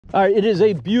All right, it is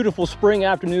a beautiful spring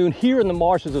afternoon here in the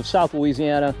marshes of South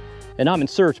Louisiana, and I'm in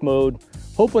search mode,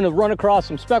 hoping to run across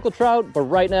some speckled trout, but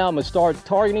right now I'm gonna start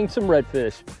targeting some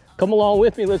redfish. Come along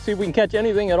with me, let's see if we can catch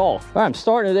anything at all. All right, I'm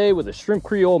starting today with a shrimp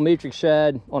creole matrix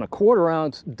shad on a 1/4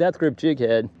 ounce death grip jig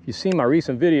head. If you've seen my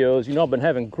recent videos, you know I've been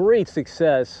having great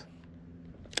success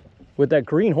with that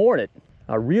green hornet.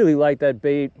 I really like that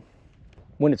bait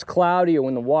when it's cloudy or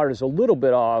when the water's a little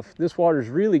bit off. This water's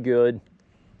really good.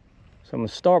 So I'm gonna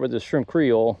start with the shrimp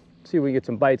creole, see if we can get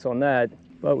some bites on that.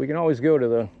 But we can always go to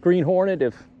the green hornet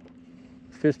if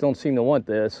fish don't seem to want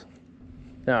this.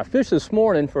 Now I fished this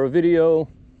morning for a video,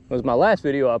 it was my last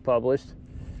video I published,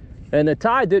 and the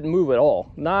tide didn't move at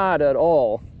all, not at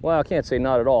all. Well, I can't say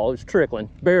not at all, it was trickling,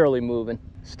 barely moving.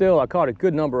 Still, I caught a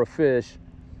good number of fish,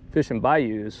 fishing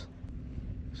bayous.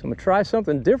 So I'm gonna try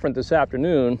something different this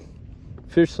afternoon,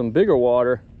 fish some bigger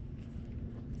water.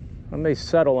 I may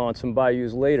settle on some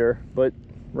bayous later, but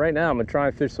right now I'm gonna try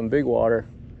and fish some big water,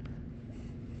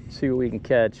 see what we can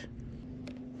catch.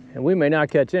 And we may not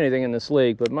catch anything in this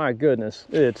lake, but my goodness,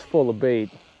 it's full of bait.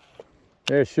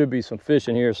 There should be some fish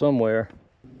in here somewhere.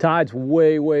 Tide's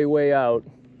way, way, way out.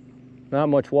 Not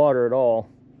much water at all.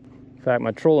 In fact,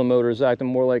 my trolling motor is acting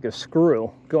more like a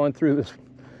screw, going through this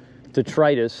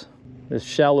detritus, this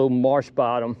shallow marsh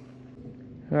bottom.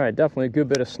 All right, definitely a good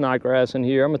bit of snodgrass in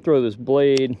here. I'm gonna throw this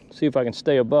blade, see if I can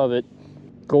stay above it.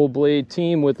 Gold blade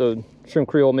team with a shrimp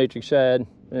creole matrix shad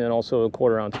and also a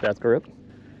 1/4 ounce death grip.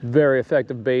 Very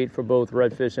effective bait for both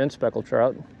redfish and speckled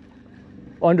trout.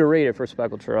 Underrated for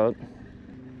speckled trout.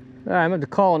 All right, I'm gonna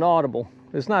call an audible.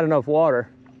 There's not enough water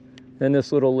in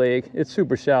this little lake. It's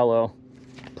super shallow.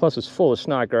 Plus it's full of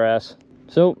snodgrass.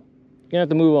 So you're gonna have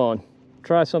to move on.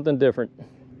 Try something different.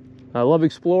 I love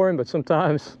exploring, but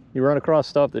sometimes you run across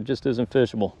stuff that just isn't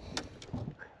fishable.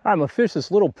 I'm gonna fish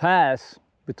this little pass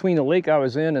between the lake I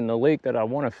was in and the lake that I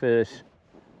want to fish,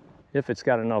 if it's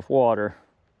got enough water.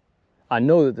 I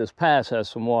know that this pass has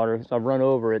some water because I've run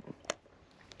over it.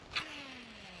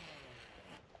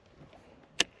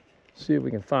 See if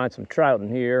we can find some trout in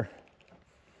here.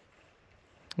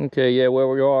 Okay, yeah, where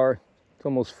we are, it's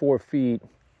almost 4 feet.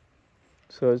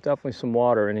 So there's definitely some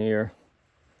water in here.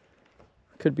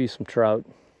 Could be some trout.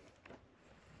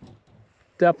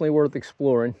 Definitely worth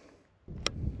exploring.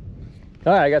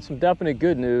 All right, I got some definite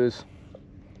good news.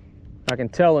 I can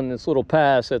tell in this little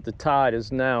pass that the tide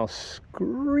is now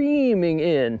screaming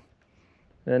in,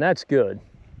 and that's good.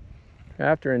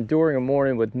 After enduring a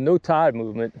morning with no tide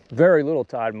movement, very little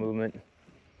tide movement,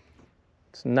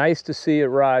 it's nice to see it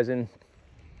rising.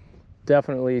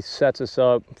 Definitely sets us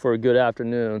up for a good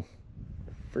afternoon,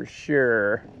 for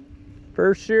sure,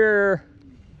 for sure.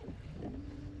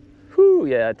 Whew,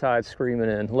 yeah, tide's screaming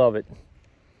in. Love it.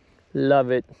 Love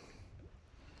it.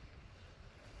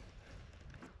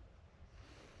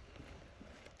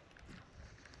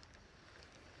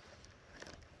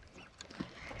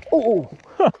 Oh,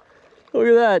 look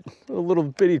at that. A little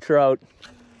bitty trout.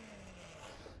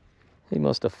 He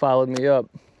must have followed me up.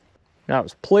 Now, I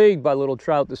was plagued by little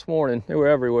trout this morning. They were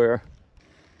everywhere.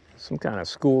 Some kind of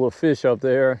school of fish up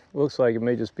there. Looks like it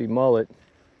may just be mullet.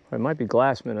 Or it might be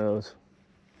glass minnows.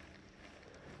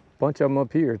 Bunch of them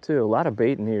up here too. A lot of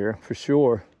bait in here for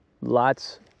sure.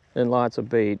 Lots and lots of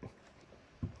bait.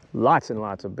 Lots and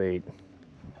lots of bait.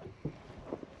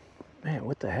 Man,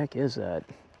 what the heck is that?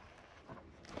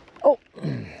 Oh.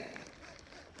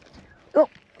 Oh.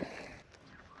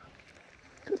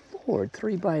 Good Lord,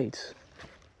 3 bites.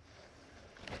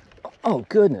 Oh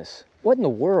goodness. What in the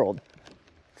world?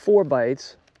 4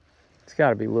 bites. It's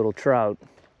gotta be little trout.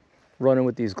 Running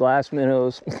with these glass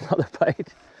minnows. Another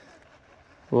bite.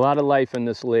 A lot of life in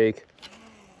this lake.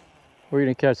 We're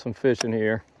gonna catch some fish in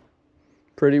here.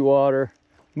 Pretty water,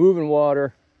 moving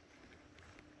water,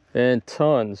 and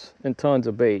tons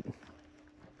of bait.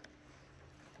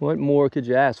 What more could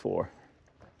you ask for,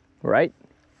 right?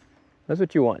 That's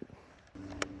what you want.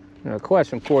 Now the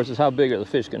question, of course, is how big are the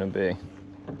fish gonna be?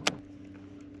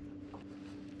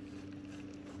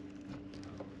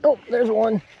 Oh, there's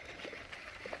one.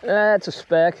 That's a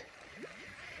speck.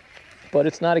 But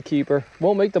it's not a keeper.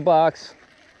 Won't make the box.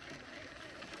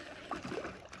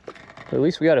 But at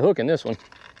least we got a hook in this one.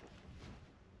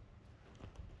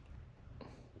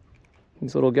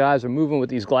 These little guys are moving with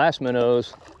these glass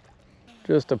minnows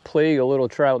just to plague a little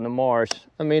trout in the marsh.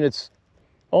 I mean, it's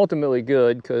ultimately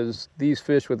good because these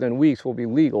fish within weeks will be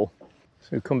legal.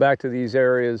 So you come back to these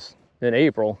areas in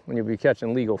April when you'll be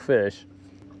catching legal fish.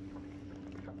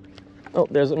 Oh,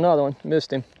 there's another one.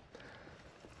 Missed him.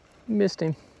 Missed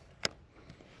him.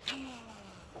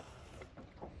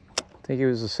 I think he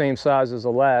was the same size as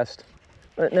the last.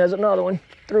 And there's another one.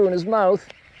 Threw in his mouth.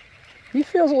 He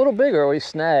feels a little bigger, or he's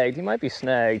snagged. He might be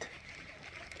snagged.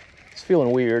 It's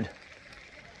feeling weird.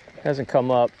 Hasn't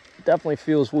come up. Definitely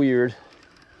feels weird.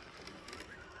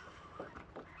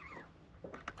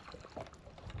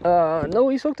 No,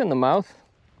 he's hooked in the mouth.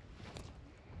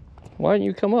 Why didn't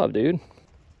you come up, dude?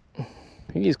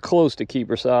 He's close to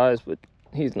keeper size, but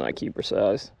he's not keeper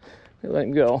size. Let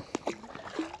him go.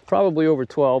 Probably over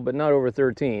 12, but not over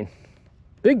 13.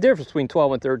 Big difference between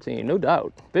 12 and 13, no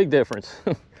doubt. Big difference.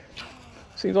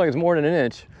 Seems like it's more than an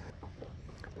inch.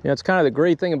 Yeah, it's kind of the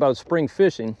great thing about spring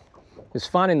fishing is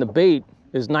finding the bait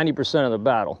is 90% of the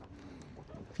battle.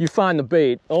 If you find the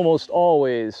bait, almost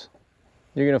always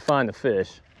you're gonna find the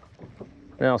fish.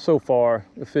 Now, so far,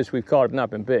 the fish we've caught have not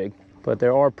been big, but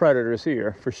there are predators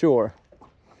here for sure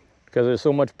because there's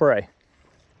so much prey.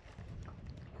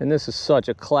 And this is such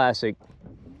a classic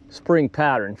spring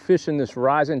pattern. Fishing this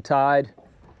rising tide,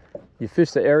 you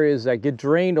fish the areas that get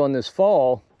drained on this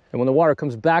fall, and when the water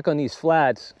comes back on these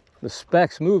flats, the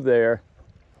specks move there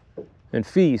and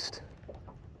feast.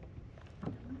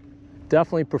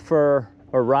 Definitely prefer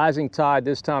a rising tide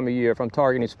this time of year if I'm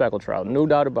targeting speckled trout, no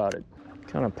doubt about it.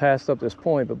 Kind of passed up this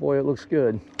point, but boy, it looks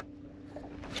good.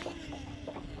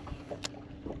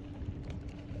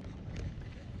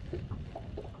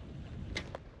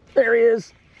 There he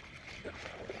is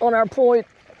on our point.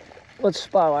 Let's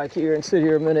spot like here and sit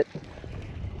here a minute.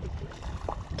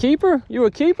 Keeper? You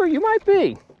a keeper? You might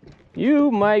be.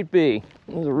 You might be.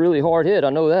 It was a really hard hit, I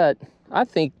know that. I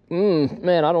think,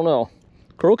 man, I don't know.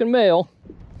 Croaking male.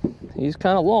 He's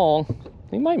kind of long.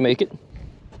 He might make it.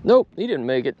 Nope, he didn't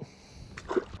make it.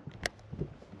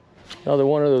 Another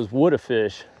one of those woulda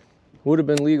fish. Would have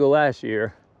been legal last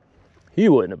year. He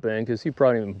wouldn't have been because he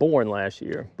probably even born last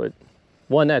year, but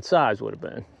one that size would have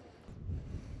been.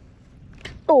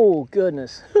 Oh,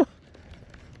 goodness.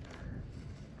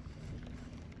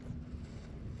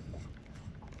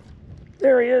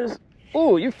 There he is.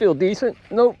 Oh, you feel decent.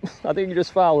 Nope, I think you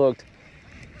just foul hooked.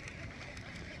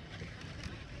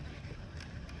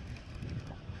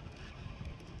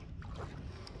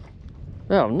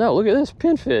 Oh no, look at this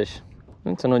pinfish.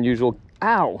 That's an unusual,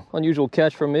 unusual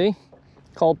catch for me.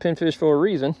 Called pinfish for a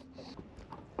reason.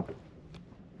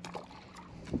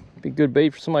 Be good bait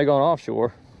for somebody going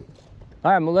offshore.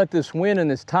 All right, I'm gonna let this wind and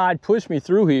this tide push me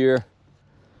through here.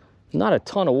 Not a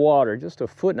ton of water, just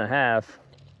 1.5 feet.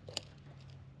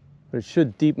 But it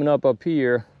should deepen up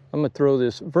here. I'm gonna throw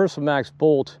this Versamax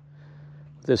bolt,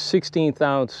 this 16th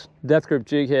ounce death grip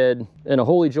jig head and a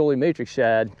Holy Jolly matrix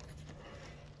shad.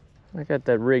 I got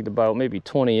that rigged about maybe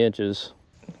 20 inches.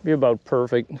 Be about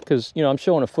perfect because, you know, I'm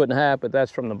showing 1.5 feet, but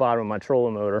that's from the bottom of my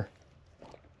trolling motor.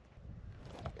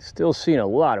 Still seeing a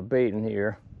lot of bait in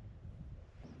here.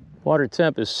 Water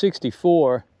temp is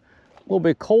 64. A little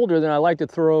bit colder than I like to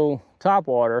throw top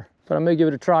water, but I may give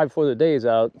it a try before the day is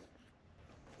out.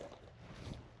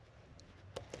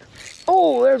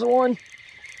 Oh, there's one.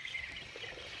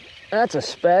 That's a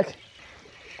speck.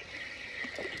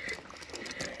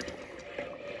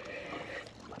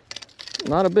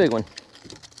 Not a big one.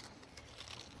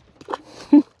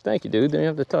 Thank you, dude. Didn't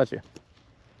have to touch you.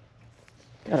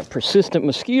 Got a persistent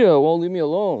mosquito. Won't leave me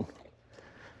alone.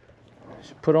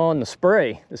 Should put on the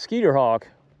spray, the Skeeter Hawk.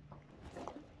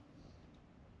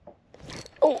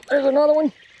 Oh, there's another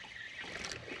one.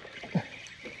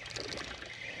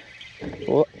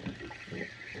 Well,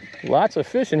 lots of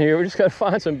fish in here. We just got to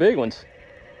find some big ones.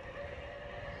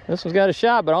 This one's got a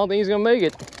shot, but I don't think he's going to make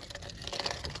it.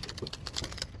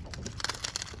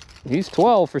 He's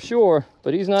 12 for sure,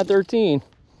 but he's not 13.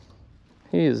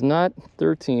 He is not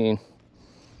 13.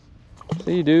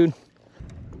 See you, dude.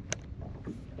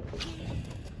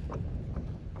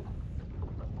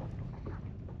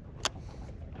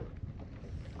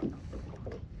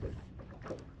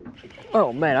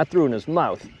 Oh man, I threw in his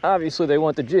mouth. Obviously they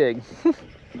want the jig.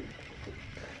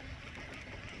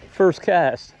 First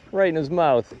cast, right in his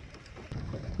mouth.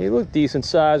 He looked decent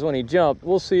size when he jumped.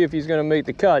 We'll see if he's gonna make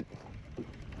the cut.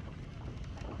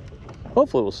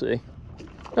 Hopefully we'll see.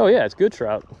 Oh yeah, it's good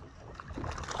trout.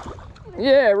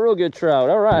 Yeah, real good trout,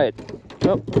 all right.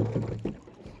 Oh.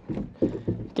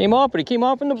 Came off, but he came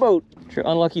off in the boat. It's your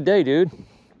unlucky day, dude.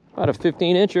 About a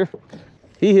 15-incher.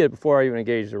 He hit before I even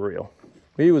engaged the reel.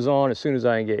 He was on as soon as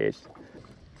I engaged.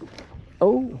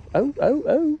 Oh, oh, oh,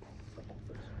 oh.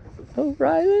 Oh,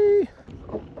 Riley.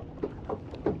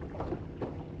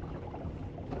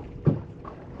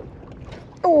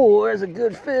 Oh, there's a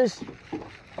good fish.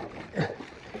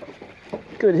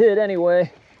 Good hit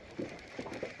anyway.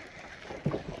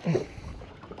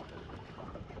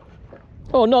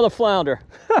 Oh, another flounder.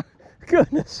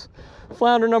 Goodness.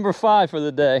 Flounder number 5 for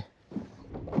the day.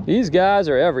 These guys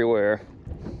are everywhere.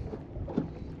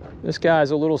 This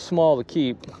guy's a little small to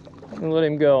keep. I'm gonna let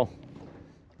him go.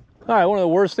 All right, one of the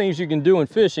worst things you can do in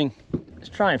fishing is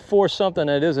try and force something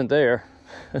that isn't there.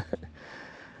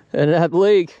 And that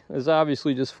lake is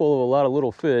obviously just full of a lot of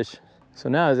little fish. So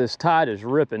now this tide is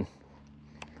ripping.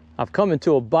 I've come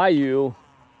into a bayou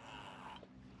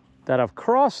that I've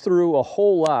crossed through a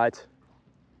whole lot.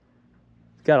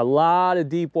 It's got a lot of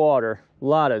deep water, a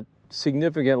lot of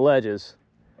significant ledges.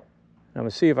 I'm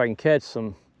gonna see if I can catch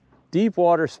some deep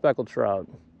water speckled trout.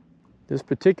 This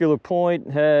particular point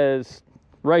has,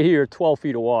 right here, 12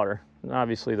 feet of water. And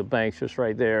obviously the bank's just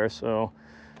right there, so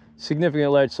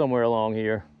significant ledge somewhere along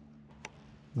here.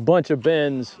 Bunch of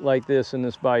bends like this in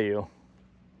this bayou.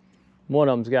 One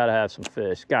of them's gotta have some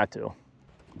fish, got to.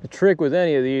 The trick with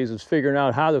any of these is figuring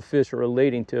out how the fish are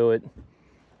relating to it,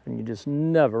 and you just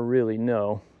never really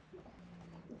know.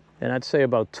 And I'd say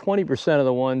about 20% of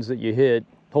the ones that you hit,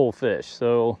 whole fish,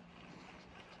 so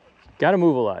gotta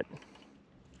move a lot.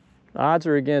 Odds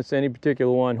are against any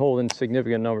particular one holding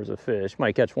significant numbers of fish.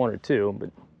 Might catch one or two, but...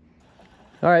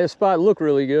 All right, this spot looked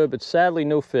really good, but sadly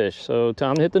no fish, so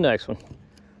time to hit the next one.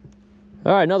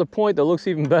 All right, another point that looks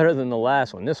even better than the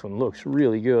last one. This one looks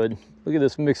really good. Look at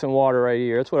this mixing water right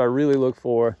here. That's what I really look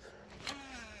for.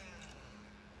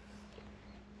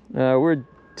 We're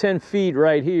 10 feet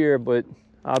right here, but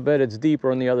I bet it's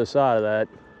deeper on the other side of that.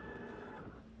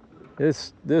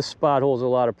 This spot holds a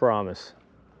lot of promise.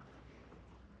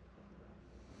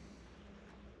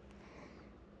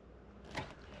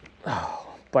 Oh,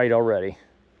 bite already.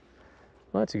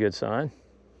 Well, that's a good sign.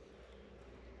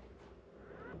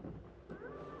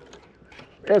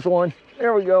 There's one.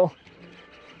 There we go.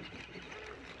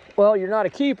 Well, you're not a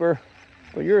keeper,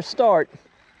 but you're a start.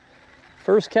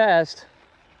 First cast.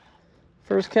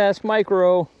 First cast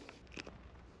micro.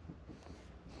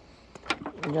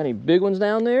 You got any big ones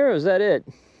down there, or is that it?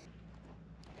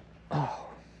 Oh,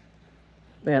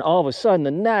 man, all of a sudden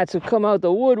the gnats have come out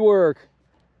the woodwork.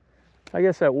 I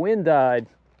guess that wind died.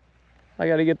 I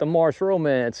got to get the marsh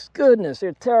romance. Goodness,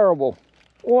 they're terrible.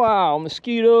 Wow,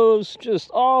 mosquitoes, just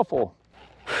awful.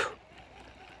 Whew.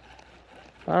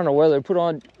 I don't know whether to put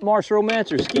on marsh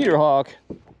romance or skeeter hawk.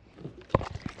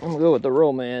 I'm gonna go with the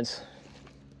romance.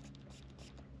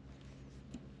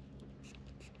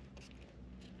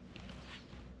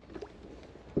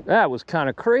 That was kind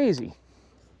of crazy.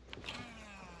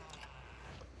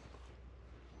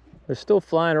 They're still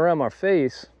flying around my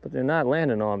face, but they're not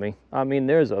landing on me. I mean,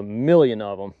 there's a million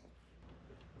of them.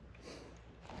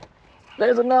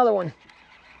 There's another one.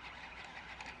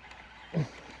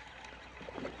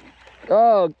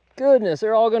 Oh, goodness,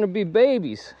 they're all going to be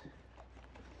babies.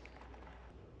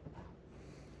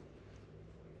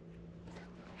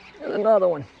 There's another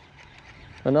one.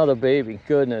 Another baby,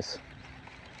 goodness.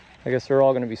 I guess they're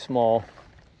all going to be small.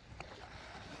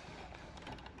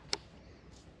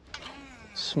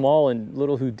 Small and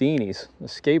little Houdinis,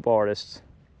 escape artists.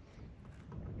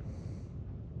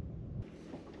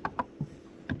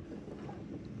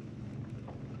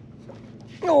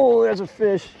 Oh, there's a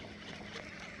fish.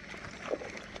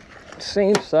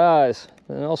 Same size,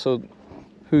 and also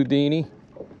Houdini.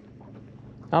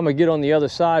 I'm gonna get on the other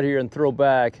side here and throw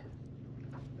back.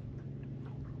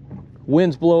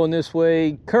 Wind's blowing this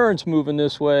way, current's moving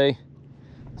this way,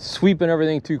 sweeping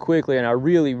everything too quickly, and I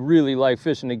really, really like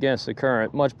fishing against the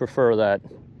current. Much prefer that.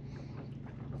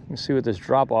 Let's see what this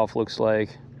drop-off looks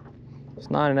like. It's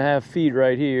 9.5 feet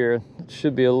right here. It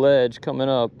should be a ledge coming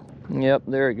up. Yep,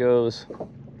 there it goes.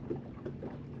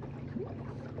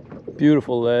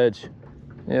 Beautiful ledge.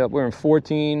 Yep, we're in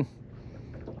 14,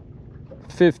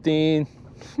 15,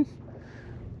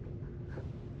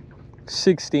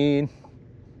 16,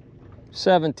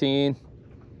 17,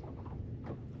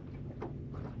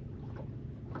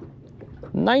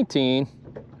 19,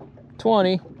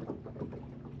 20. You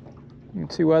can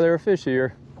see why there are fish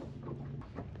here.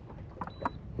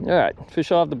 All right,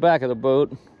 fish off the back of the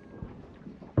boat.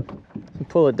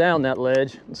 Pull it down that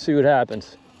ledge and see what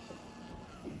happens.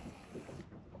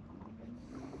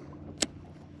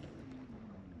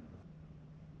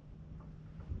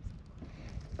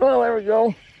 Well, there we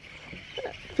go.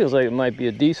 Feels like it might be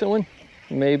a decent one,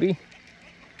 maybe.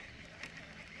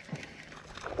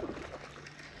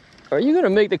 Are you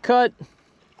gonna make the cut?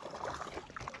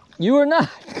 You are not,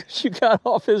 because you got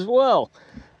off as well.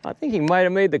 I think he might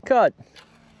have made the cut.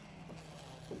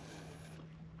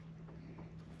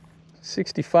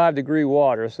 65-degree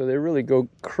water, so they really go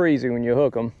crazy when you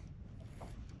hook them.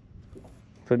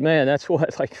 But man, that's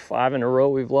what, like 5 in a row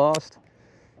we've lost.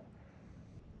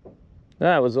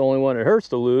 That was the only one it hurts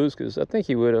to lose, because I think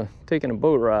he would have taken a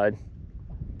boat ride.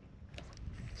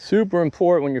 Super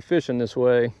important when you're fishing this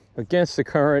way, against the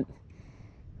current.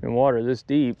 in water this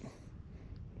deep.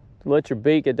 Let your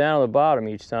bait get down to the bottom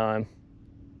each time.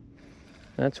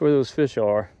 That's where those fish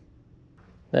are.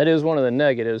 That is one of the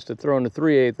negatives to throwing the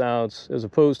 3/8 ounce as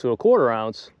opposed to a 1/4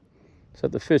 ounce. So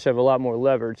that the fish have a lot more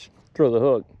leverage. Throw the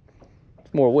hook.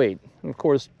 It's more weight. And of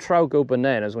course, trout go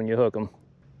bananas when you hook them.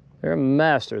 They're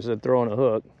masters at throwing a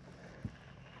hook.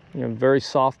 You know, very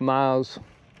soft mouths.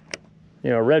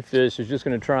 You know, a redfish is just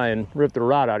going to try and rip the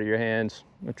rod out of your hands.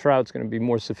 A trout's going to be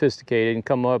more sophisticated and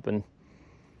come up and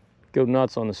go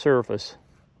nuts on the surface.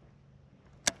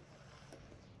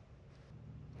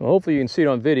 Well, hopefully you can see it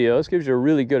on video. This gives you a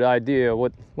really good idea of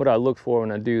what I look for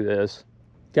when I do this.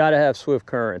 Got to have swift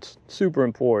currents. Super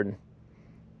important.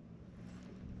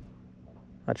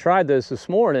 I tried this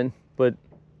morning, but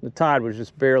the tide was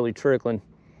just barely trickling.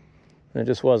 And it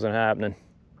just wasn't happening.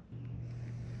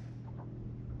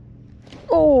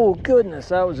 Oh, goodness,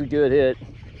 that was a good hit.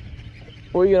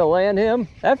 Were you going to land him?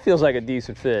 That feels like a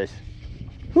decent fish.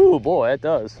 Ooh, boy, that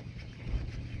does.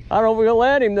 I don't know if we're going to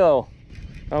land him, though.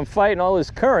 I'm fighting all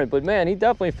this current, but man, he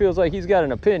definitely feels like he's got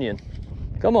an opinion.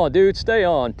 Come on, dude, stay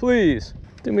on, please.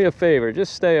 Do me a favor,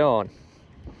 just stay on.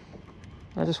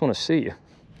 I just want to see you.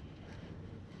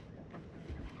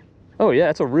 Oh yeah,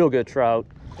 that's a real good trout.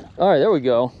 All right, there we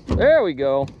go. There we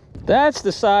go. That's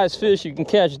the size fish you can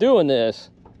catch doing this.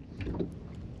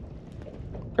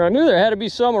 I knew there had to be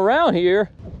some around here.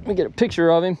 Let me get a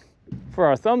picture of him for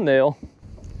our thumbnail.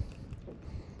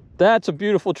 That's a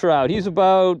beautiful trout. He's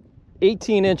about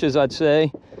 18 inches, I'd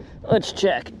say. Let's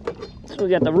check. So we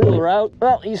got the ruler out.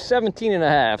 Well, he's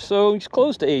 17.5, so he's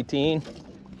close to 18.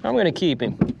 I'm gonna keep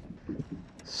him.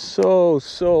 So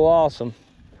awesome.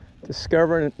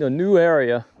 Discovering a new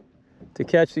area to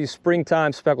catch these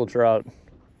springtime speckled trout.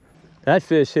 That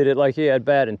fish hit it like he had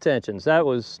bad intentions. That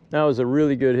was a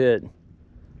really good hit.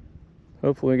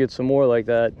 Hopefully we get some more like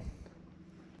that.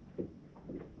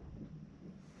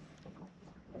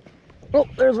 Oh,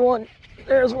 there's one.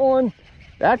 There's one.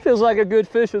 That feels like a good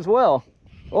fish as well.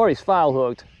 Or he's foul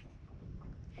hooked.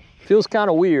 Feels kind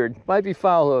of weird. Might be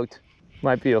foul hooked.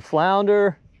 Might be a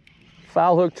flounder,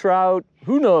 foul hooked trout.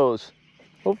 Who knows?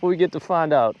 Hopefully we get to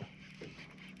find out.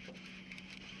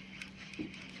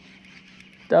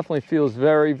 Definitely feels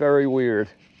very, very weird.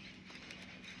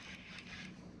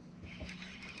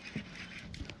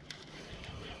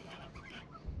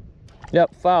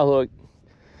 Yep, foul hooked.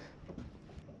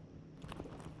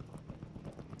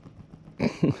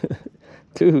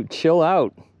 Dude, chill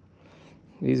out.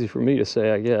 Easy for me to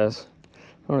say, I guess.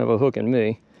 I don't have a hook in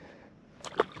me.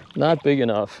 Not big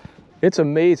enough. It's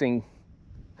amazing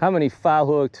how many foul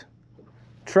hooked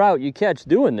trout you catch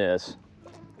doing this.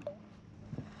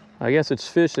 I guess it's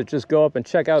fish that just go up and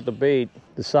check out the bait,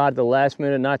 decide at the last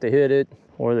minute not to hit it,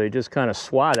 or they just kind of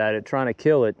swat at it trying to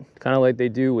kill it, kind of like they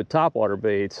do with topwater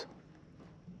baits.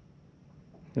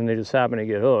 And they just happen to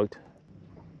get hooked.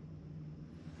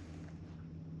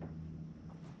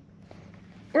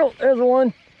 Oh, there's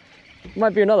one.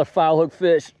 Might be another foul hook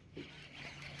fish.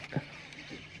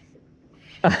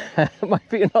 Might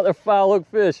be another foul hook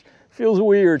fish. Feels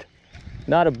weird.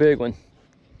 Not a big one.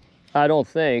 I don't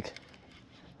think.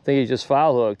 I think he's just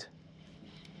foul hooked.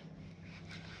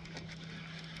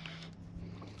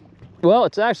 Well,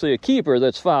 it's actually a keeper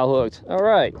that's foul hooked. All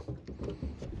right.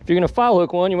 If you're gonna foul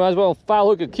hook one, you might as well foul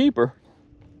hook a keeper.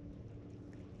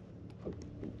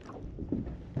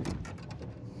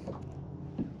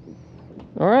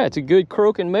 All right, it's a good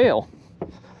croaking male.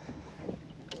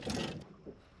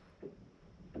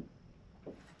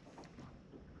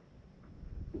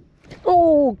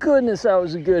 Oh, goodness, that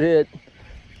was a good hit.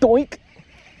 Doink.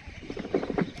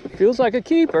 Feels like a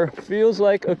keeper. Feels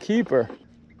like a keeper.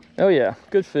 Oh, yeah,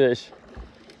 good fish.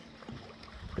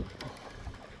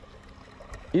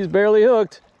 He's barely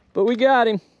hooked, but we got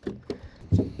him.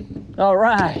 All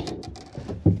right.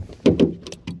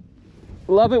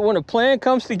 Love it when a plan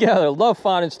comes together. Love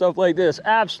finding stuff like this.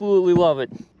 Absolutely love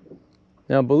it.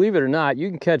 Now, believe it or not, you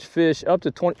can catch fish up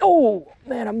to 20. Oh,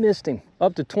 man, I missed him.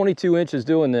 Up to 22 inches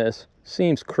doing this.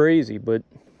 Seems crazy, but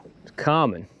it's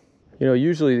common. You know,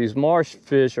 usually these marsh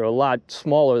fish are a lot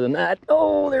smaller than that.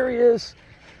 Oh, there he is.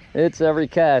 It's every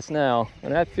cast now.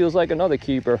 And that feels like another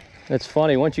keeper. It's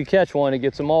funny. Once you catch one, it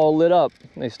gets them all lit up.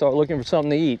 They start looking for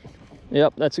something to eat.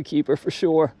 Yep, that's a keeper for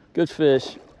sure. Good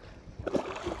fish.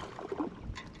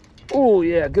 Oh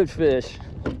yeah, good fish.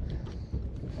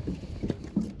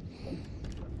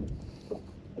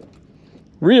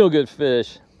 Real good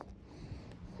fish.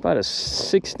 About a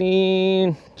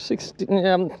 16,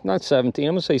 yeah, not 17,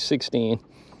 I'm gonna say 16.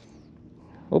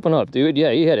 Open up, dude.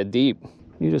 Yeah, he had it deep.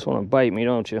 You just want to bite me,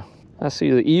 don't you? I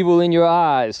see the evil in your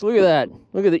eyes. Look at that.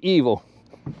 Look at the evil.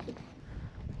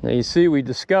 Now you see we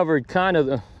discovered kind of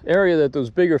the area that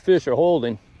those bigger fish are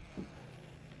holding.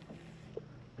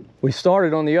 We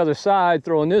started on the other side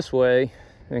throwing this way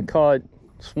and caught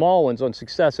small ones on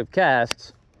successive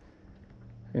casts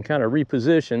and kind of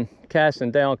reposition,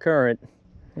 casting down current,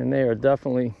 and they are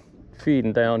definitely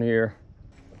feeding down here.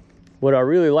 What I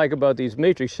really like about these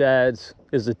matrix shads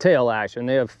is the tail action.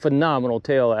 They have phenomenal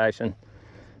tail action.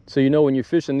 So you know when you're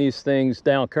fishing these things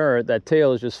down current, that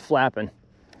tail is just flapping.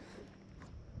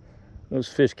 Those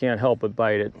fish can't help but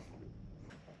bite it.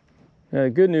 Now, the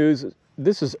good news,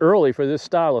 this is early for this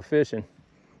style of fishing.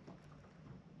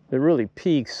 It really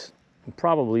peaks in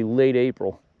probably late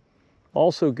April.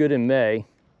 Also good in May,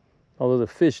 although the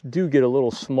fish do get a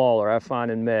little smaller, I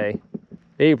find, in May.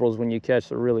 April's when you catch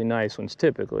the really nice ones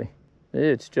typically.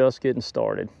 It's just getting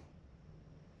started.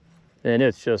 And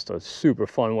it's just a super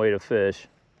fun way to fish.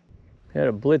 Had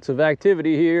a blitz of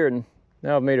activity here, and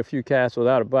now I've made a few casts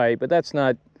without a bite, but that's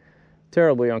not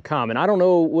terribly uncommon. I don't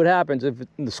know what happens if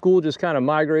the school just kind of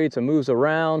migrates and moves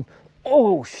around.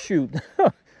 Oh, shoot.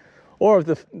 Or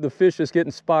if the fish just get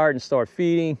inspired and start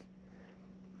feeding.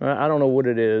 I don't know what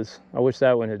it is. I wish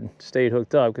that one had stayed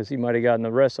hooked up because he might have gotten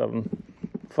the rest of them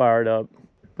fired up.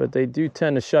 But they do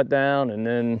tend to shut down and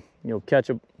then, you know, catch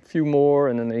a few more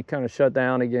and then they kind of shut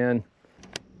down again.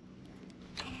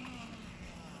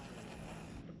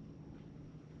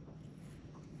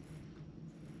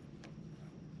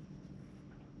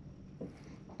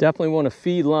 Definitely want to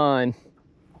feed line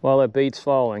while that bait's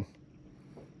falling.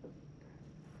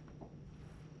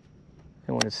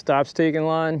 And when it stops taking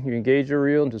line, you engage your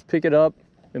reel and just pick it up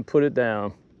and put it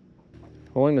down.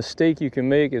 The only mistake you can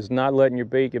make is not letting your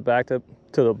bait get back to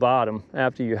the bottom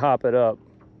after you hop it up.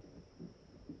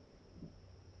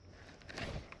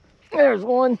 There's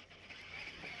one.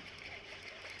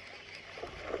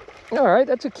 All right,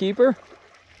 that's a keeper.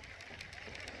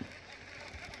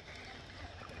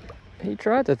 He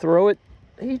tried to throw it.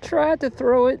 He tried to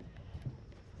throw it,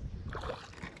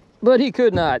 but he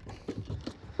could not.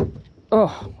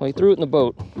 Oh, well, he threw it in the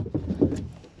boat.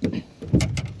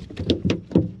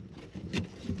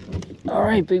 All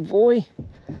right, big boy.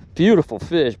 Beautiful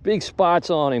fish, big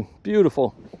spots on him,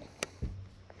 beautiful.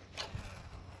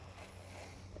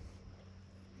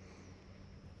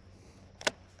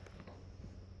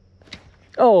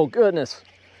 Oh, goodness,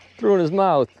 threw in his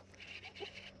mouth.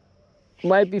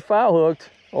 Might be foul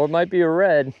hooked, or it might be a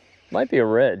red. Might be a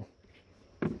red.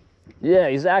 Yeah,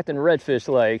 he's acting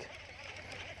redfish-like.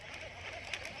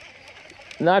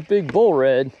 Not big bull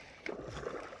red.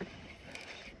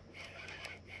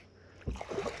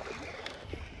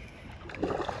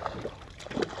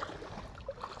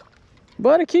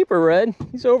 But a keeper red.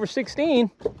 He's over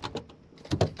 16.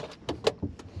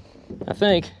 I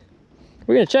think.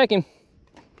 We're gonna check him.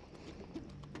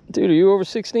 Dude, are you over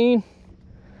 16?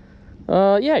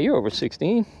 Yeah, you're over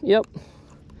 16. Yep.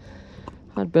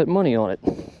 I'd bet money on it.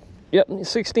 Yep,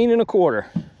 16 and a quarter.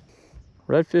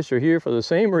 Redfish are here for the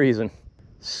same reason.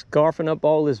 Scarfing up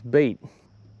all this bait.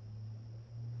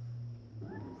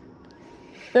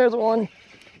 There's one.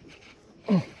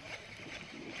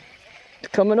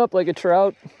 Coming up like a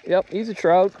trout. Yep, he's a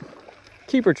trout.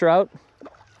 Keeper trout.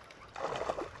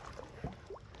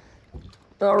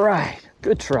 All right,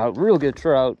 good trout, real good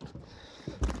trout.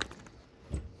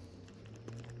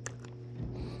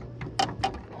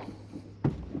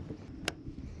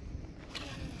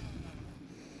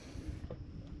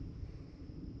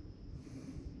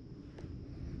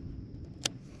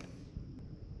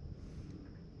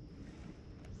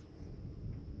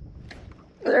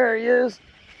 There he is.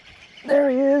 There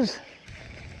he is.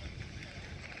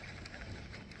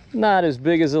 Not as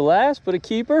big as the last, but a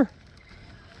keeper.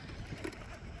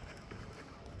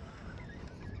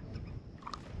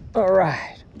 All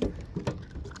right.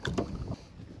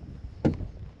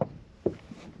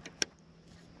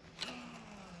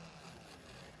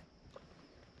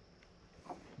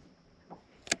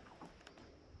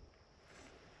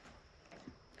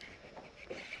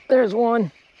 There's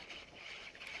one.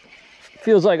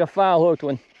 Feels like a foul hooked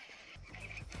one.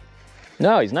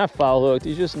 No, he's not foul hooked.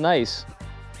 He's just nice.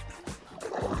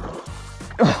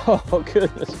 Oh,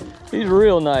 goodness. He's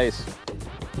real nice.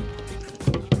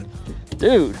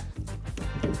 Dude.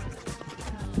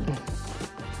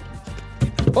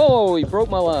 Oh, he broke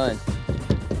my line.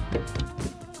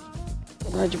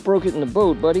 Glad you broke it in the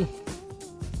boat, buddy.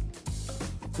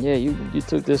 Yeah, you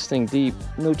took this thing deep.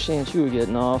 No chance you were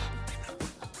getting off.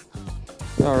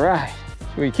 All right.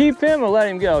 Should we keep him or let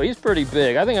him go? He's pretty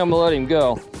big. I think I'm gonna let him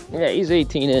go. Yeah, he's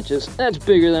 18 inches. That's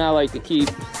bigger than I like to keep.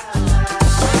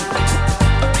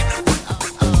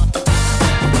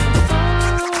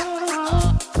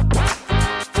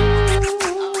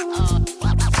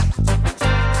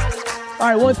 All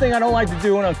right, one thing I don't like to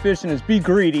do when I'm fishing is be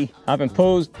greedy. I've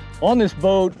imposed on this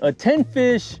boat a 10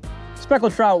 fish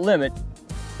speckled trout limit,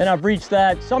 and I've reached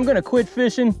that. So I'm gonna quit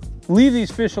fishing, leave these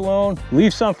fish alone,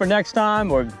 leave some for next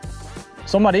time or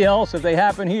somebody else if they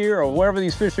happen here or wherever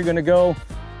these fish are gonna go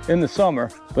in the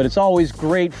summer. But it's always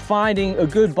great finding a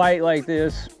good bite like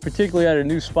this, particularly at a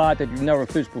new spot that you've never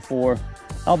fished before.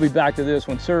 I'll be back to this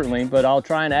one certainly, but I'll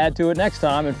try and add to it next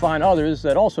time and find others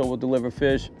that also will deliver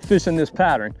fish in this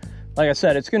pattern. Like I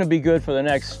said, it's gonna be good for the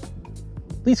next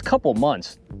at least couple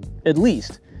months, at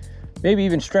least. Maybe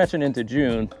even stretching into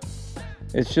June.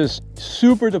 It's just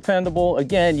super dependable.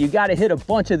 Again, you gotta hit a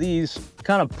bunch of these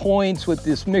kind of points with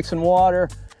this mix and water.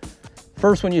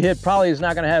 First one you hit probably is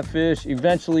not gonna have fish.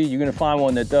 Eventually, you're gonna find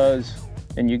one that does,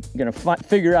 and you're gonna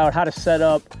figure out how to set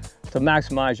up to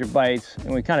maximize your bites.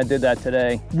 And we kind of did that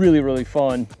today. Really, really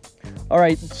fun. All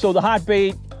right, so the hot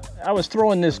bait, I was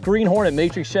throwing this green hornet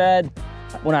matrix shad.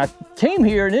 When I came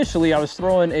here initially, I was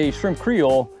throwing a shrimp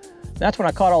creole. That's when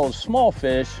I caught all those small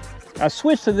fish. I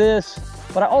switched to this,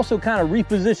 but I also kind of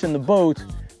repositioned the boat.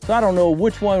 So I don't know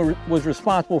which one was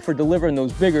responsible for delivering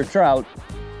those bigger trout.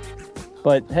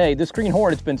 But hey, this green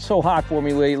hornet's been so hot for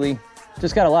me lately.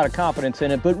 Just got a lot of confidence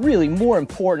in it. But really more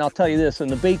important, I'll tell you this,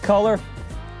 and the bait color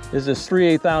is this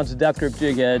 3/8 ounce depth grip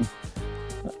jig head.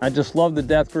 I just love the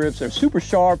depth grips. They're super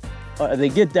sharp. They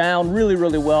get down really,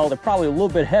 really well. They're probably a little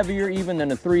bit heavier even than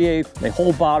the 3/8. They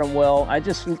hold bottom well. I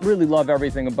just really love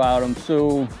everything about them.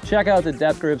 So check out the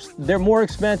depth grips. They're more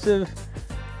expensive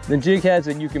than jig heads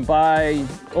that you can buy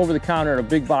over the counter at a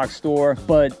big box store,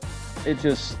 but they're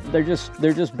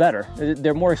just better.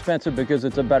 They're more expensive because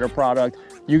it's a better product.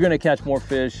 You're gonna catch more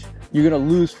fish. You're gonna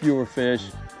lose fewer fish.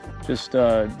 Just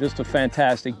a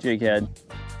fantastic jig head.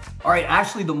 All right,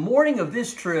 actually the morning of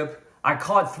this trip, I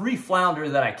caught 3 flounder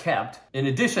that I kept. In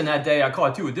addition, that day I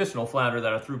caught 2 additional flounder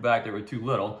that I threw back. They were too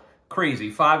little.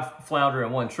 Crazy, 5 flounder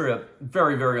in one trip.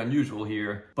 Very, very unusual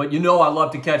here. But you know I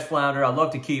love to catch flounder. I love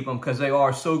to keep them because they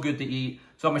are so good to eat.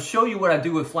 So I'm gonna show you what I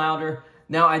do with flounder.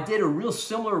 Now I did a real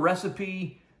similar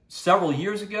recipe several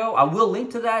years ago. I will link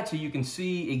to that so you can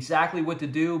see exactly what to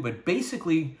do. But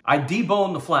basically, I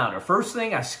debone the flounder. First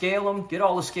thing, I scale them, get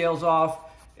all the scales off,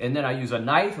 and then I use a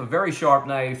knife, a very sharp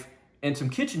knife, and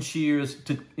some kitchen shears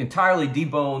to entirely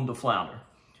debone the flounder.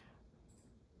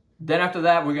 Then after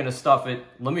that, we're gonna stuff it.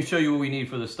 Let me show you what we need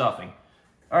for the stuffing.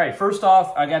 All right, first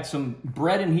off, I got some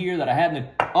bread in here that I had in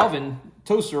the oven,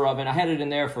 toaster oven. I had it in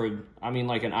there for,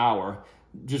 like an hour,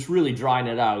 just really drying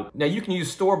it out. Now you can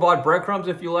use store-bought breadcrumbs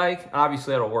if you like.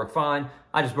 Obviously that'll work fine.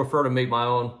 I just prefer to make my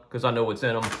own because I know what's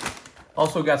in them.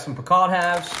 Also got some pecan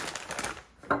halves,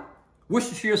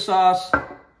 Worcestershire sauce,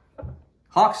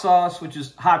 Hawk sauce, which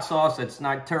is hot sauce that's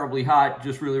not terribly hot,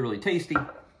 just really, really tasty.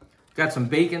 Got some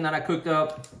bacon that I cooked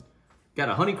up. Got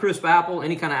a Honeycrisp apple,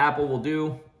 any kind of apple will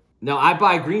do. Now I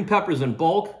buy green peppers in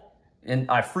bulk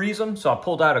and I freeze them. So I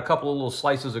pulled out a couple of little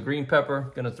slices of green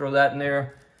pepper. Gonna throw that in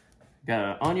there. Got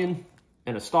an onion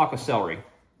and a stalk of celery.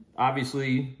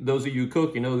 Obviously, those of you who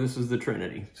cook, you know this is the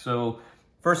Trinity. So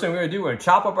first thing we're gonna do, we're gonna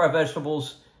chop up our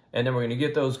vegetables and then we're gonna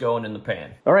get those going in the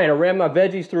pan. All right, I ran my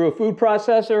veggies through a food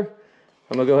processor.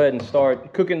 I'm gonna go ahead and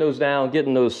start cooking those down,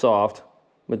 getting those soft.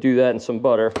 I'm gonna do that in some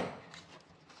butter.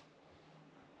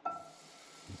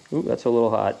 Ooh, that's a little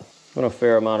hot. I want a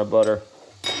fair amount of butter.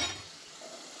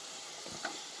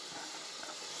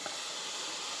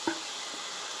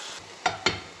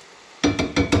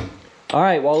 All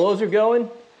right, while those are going,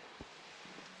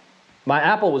 my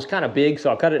apple was kind of big,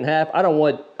 so I cut it in half.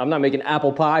 I'm not making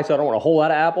apple pie, so I don't want a whole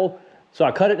lot of apple. So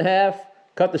I cut it in half.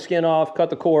 Cut the skin off, cut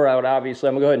the core out, obviously.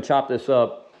 I'm gonna go ahead and chop this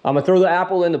up. I'm gonna throw the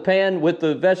apple in the pan with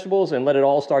the vegetables and let it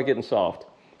all start getting soft.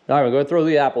 All right, we're gonna throw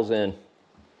the apples in.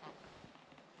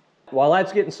 While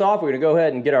that's getting soft, we're gonna go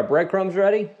ahead and get our breadcrumbs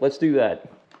ready. Let's do that.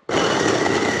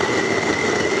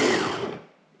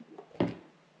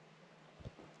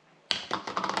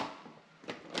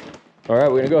 All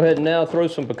right, we're gonna go ahead and now throw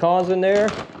some pecans in there.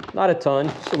 Not a ton,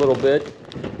 just a little bit.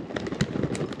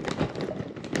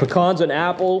 Pecans and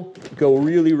apple go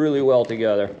really, really well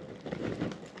together.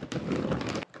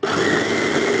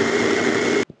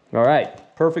 All right,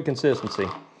 perfect consistency.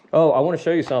 Oh, I want to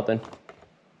show you something.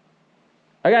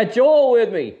 I got Joel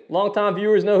with me. Longtime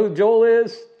viewers know who Joel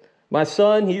is. My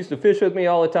son, he used to fish with me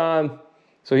all the time,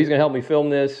 so he's gonna help me film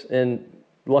this, and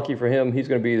lucky for him, he's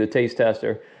gonna be the taste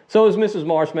tester. So is Mrs.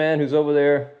 Marshman, who's over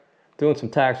there doing some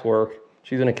tax work.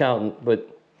 She's an accountant, but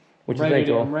what you think,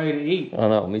 Joel? I'm ready to eat. I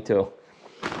know, me too.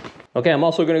 Okay, I'm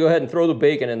also gonna go ahead and throw the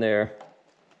bacon in there.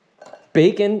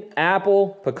 Bacon,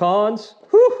 apple, pecans.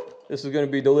 Whew, this is gonna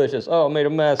be delicious. Oh, I made a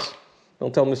mess.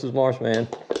 Don't tell Mrs. Marshman.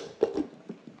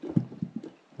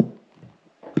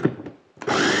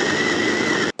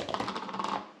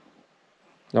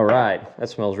 All right, that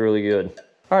smells really good.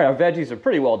 All right, our veggies are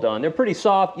pretty well done. They're pretty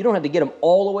soft. You don't have to get them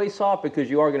all the way soft because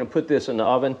you are gonna put this in the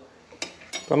oven.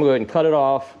 So I'm gonna go ahead and cut it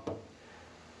off.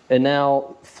 And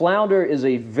now, flounder is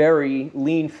a very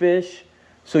lean fish,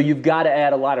 so you've got to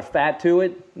add a lot of fat to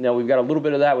it. Now, we've got a little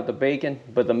bit of that with the bacon,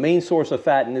 but the main source of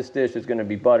fat in this dish is gonna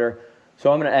be butter.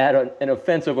 So I'm gonna add an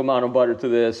offensive amount of butter to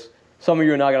this. Some of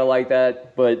you are not gonna like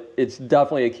that, but it's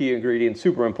definitely a key ingredient,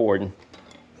 super important.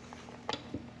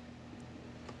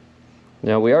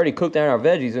 Now, we already cooked down our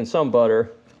veggies in some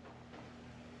butter.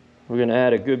 We're gonna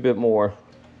add a good bit more.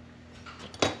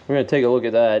 We're gonna take a look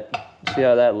at that, see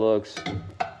how that looks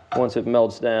once it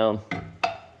melts down.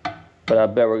 But I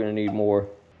bet we're gonna need more.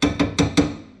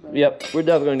 Yep, we're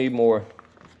definitely gonna need more.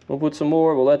 We'll put some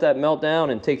more, we'll let that melt down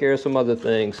and take care of some other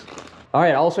things. All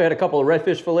right, I also had a couple of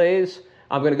redfish fillets.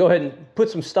 I'm gonna go ahead and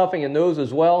put some stuffing in those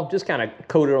as well. Just kind of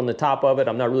coat it on the top of it.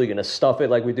 I'm not really gonna stuff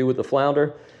it like we do with the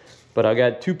flounder. But I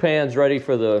got 2 pans ready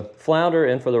for the flounder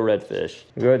and for the redfish.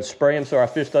 Go ahead and spray them so our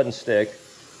fish doesn't stick.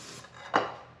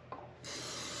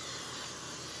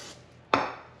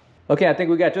 Okay, I think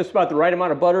we got just about the right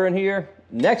amount of butter in here.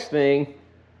 Next thing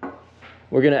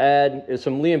we're gonna add is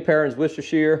some Lee & Perrins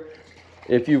Worcestershire.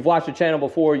 If you've watched the channel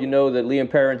before, you know that Lee &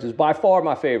 Perrins is by far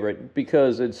my favorite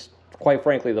because it's quite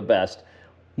frankly the best.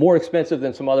 More expensive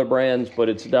than some other brands, but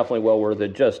it's definitely well worth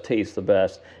it. Just tastes the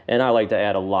best. And I like to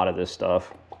add a lot of this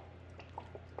stuff.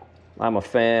 I'm a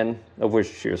fan of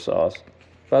Worcestershire sauce.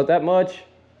 About that much.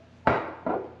 Then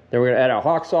we're gonna add our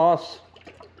hawk sauce.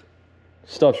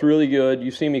 Stuff's really good.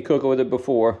 You've seen me cook with it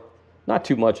before. Not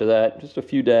too much of that, just a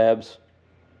few dabs.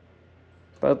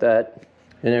 About that.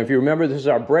 And if you remember, this is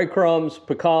our breadcrumbs,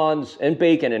 pecans, and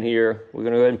bacon in here. We're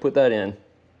gonna go ahead and put that in.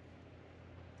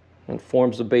 And it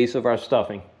forms the base of our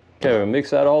stuffing. Okay, we'll mix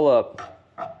that all up.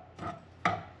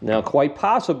 Now, quite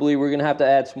possibly, we're gonna have to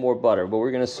add some more butter, but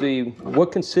we're gonna see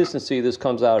what consistency this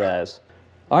comes out as.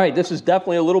 All right, this is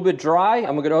definitely a little bit dry.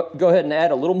 I'm gonna go ahead and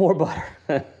add a little more butter.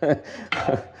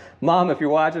 Mom, if you're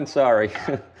watching, sorry.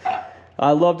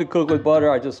 I love to cook with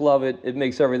butter. I just love it. It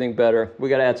makes everything better. We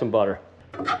gotta add some butter.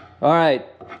 All right,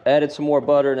 added some more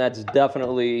butter, and that's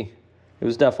definitely, it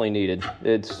was definitely needed.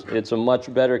 It's a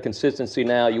much better consistency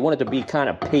now. You want it to be kind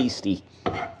of pasty,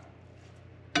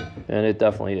 and it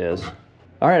definitely is.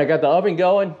 All right, I got the oven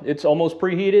going. It's almost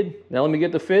preheated. Now let me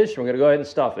get the fish. We're gonna go ahead and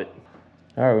stuff it.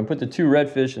 All right, we're gonna put the 2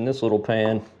 redfish in this little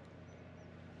pan.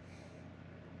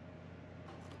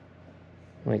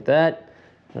 Like that.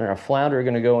 And our flounder are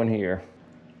gonna go in here.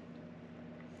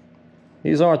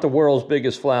 These aren't the world's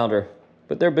biggest flounder,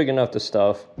 but they're big enough to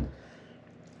stuff.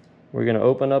 We're gonna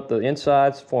open up the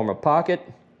insides, form a pocket,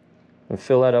 and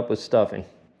fill that up with stuffing.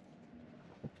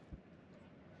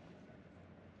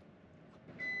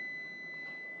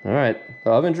 All right,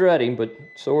 the oven's ready, but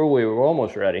so are we. We're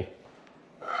almost ready.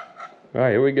 All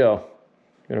right, here we go.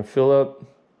 We're gonna fill up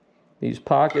these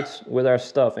pockets with our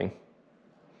stuffing.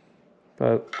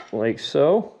 About like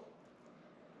so.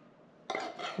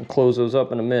 We'll close those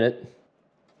up in a minute.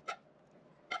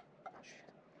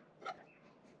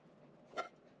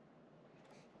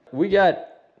 We got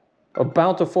a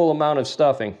bountiful amount of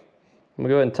stuffing. I'm gonna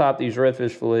go ahead and top these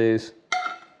redfish fillets.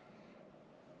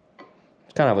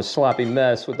 It's kind of a sloppy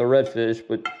mess with the redfish,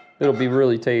 but it'll be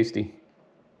really tasty.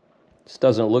 Just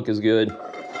doesn't look as good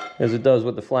as it does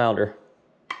with the flounder.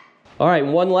 All right,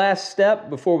 one last step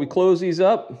before we close these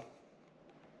up.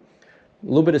 A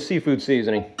little bit of seafood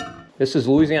seasoning. This is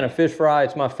Louisiana fish fry.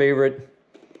 It's my favorite.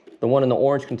 The one in the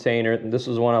orange container. This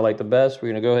is the one I like the best. We're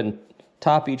gonna go ahead and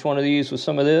top each one of these with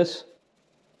some of this.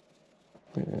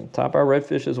 And top our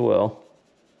redfish as well.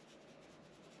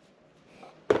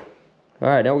 All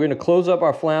right, now we're gonna close up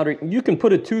our flounder. You can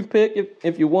put a toothpick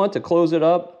if you want to close it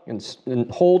up and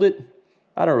hold it.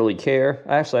 I don't really care.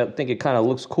 Actually, I think it kind of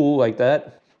looks cool like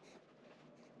that.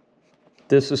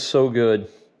 This is so good.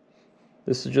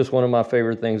 This is just one of my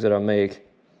favorite things that I make.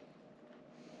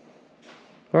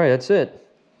 All right, that's it.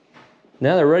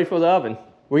 Now they're ready for the oven.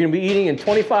 We're gonna be eating in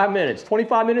 25 minutes.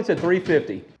 25 minutes at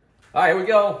 350. All right, here we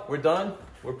go. We're done.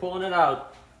 We're pulling it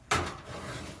out.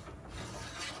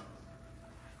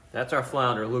 That's our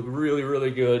flounder. Look really,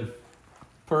 really good.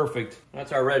 Perfect.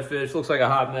 That's our redfish. Looks like a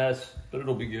hot mess, but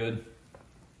it'll be good.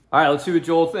 All right, let's see what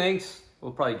Joel thinks.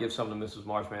 We'll probably give some to Mrs.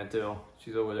 Marshman too.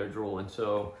 She's over there drooling,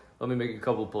 so let me make a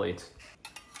couple of plates.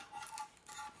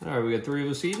 All right, we got 3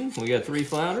 of us eating. We got 3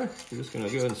 flounder. We're just gonna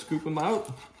go ahead and scoop them out.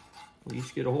 We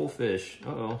each get a whole fish.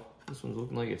 Uh-oh, this one's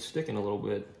looking like it's sticking a little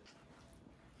bit.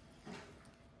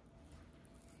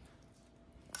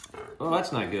 Oh,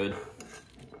 that's not good.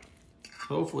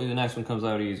 Hopefully the next one comes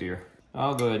out easier.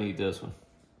 I'll go ahead and eat this one.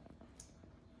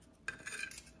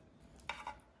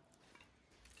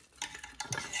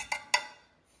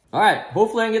 All right,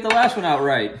 hopefully I can get the last one out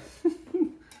right.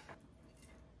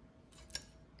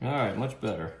 All right, much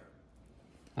better.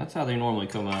 That's how they normally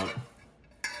come out.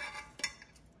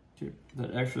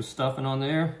 That extra stuffing on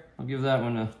there, I'll give that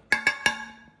one to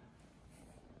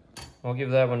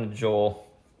Joel.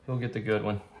 He'll get the good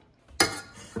one.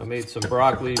 I made some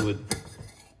broccoli with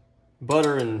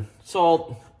butter and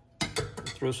salt.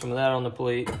 Throw some of that on the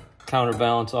plate.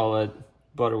 Counterbalance all that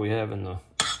butter we have in the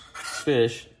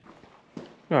fish.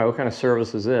 All right, what kind of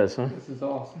service is this, huh? This is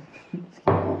awesome.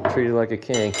 Treated like a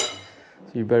king. So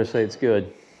you better say it's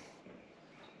good.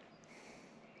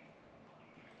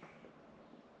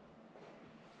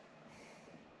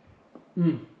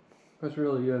 That's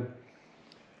really good.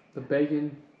 The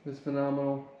bacon is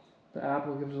phenomenal. The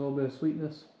apple gives a little bit of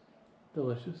sweetness.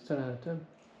 Delicious. 10 out of 10.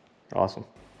 Awesome.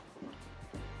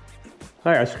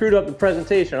 All right, I screwed up the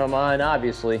presentation on mine,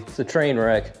 obviously. It's a train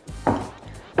wreck.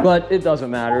 But it doesn't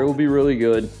matter. It will be really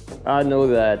good. I know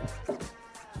that.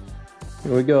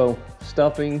 Here we go.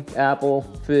 Stuffing, apple,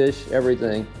 fish,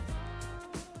 everything.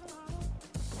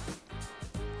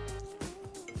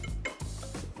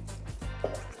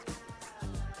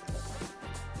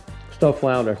 Stuffed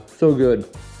flounder, so good.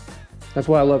 That's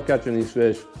why I love catching these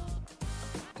fish.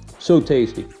 So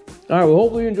tasty. All right, well,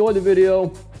 hopefully you enjoyed the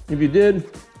video. If you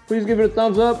did, please give it a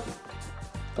thumbs up.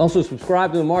 Also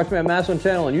subscribe to the Marshman Masson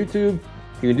channel on YouTube.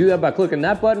 You can do that by clicking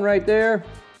that button right there.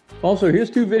 Also,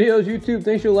 here's 2 videos YouTube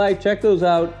thinks you'll like. Check those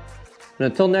out. And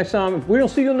until next time, if we don't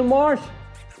see you in the marsh,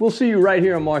 we'll see you right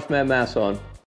here on Marshman Masson.